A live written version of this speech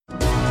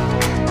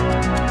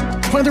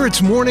Whether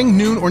it's morning,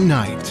 noon, or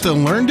night, the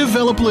Learn,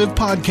 Develop, Live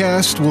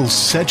podcast will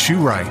set you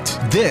right.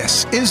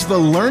 This is the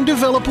Learn,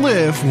 Develop,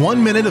 Live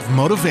 1 Minute of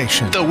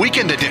Motivation, the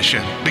weekend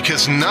edition,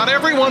 because not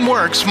everyone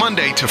works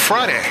Monday to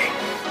Friday.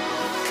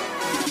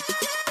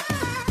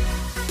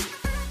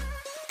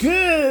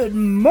 Good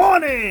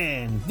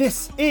morning!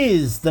 This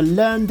is the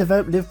Learn,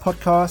 Develop, Live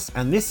podcast,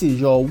 and this is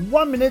your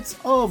 1 minute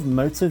of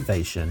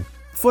motivation.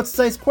 For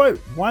today's quote,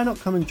 why not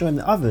come and join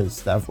the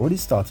others that have already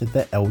started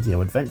their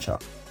LDL adventure?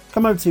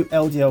 Come over to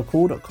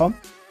ldlcall.com,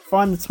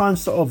 find the time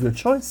slot of your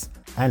choice,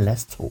 and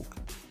let's talk.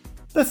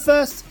 But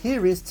first,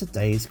 here is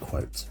today's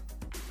quote.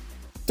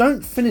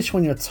 Don't finish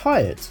when you're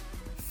tired,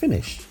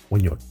 finish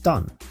when you're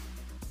done.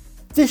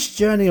 This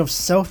journey of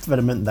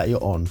self-development that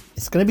you're on,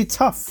 it's going to be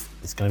tough,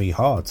 it's going to be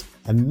hard,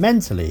 and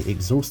mentally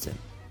exhausting.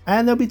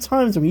 And there'll be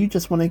times when you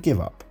just want to give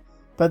up.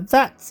 But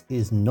that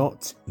is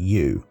not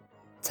you.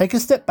 Take a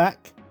step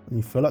back when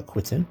you feel like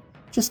quitting,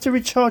 just to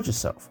recharge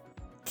yourself.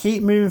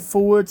 Keep moving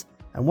forward,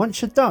 and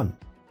once you're done,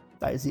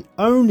 that is the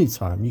only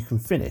time you can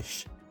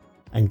finish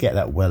and get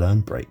that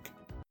well-earned break.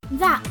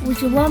 That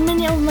was your 1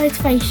 minute of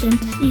motivation.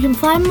 You can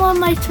find more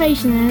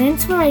motivation and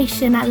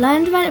inspiration at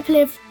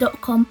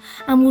learndeveloplive.com,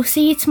 and we'll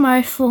see you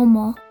tomorrow for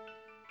more.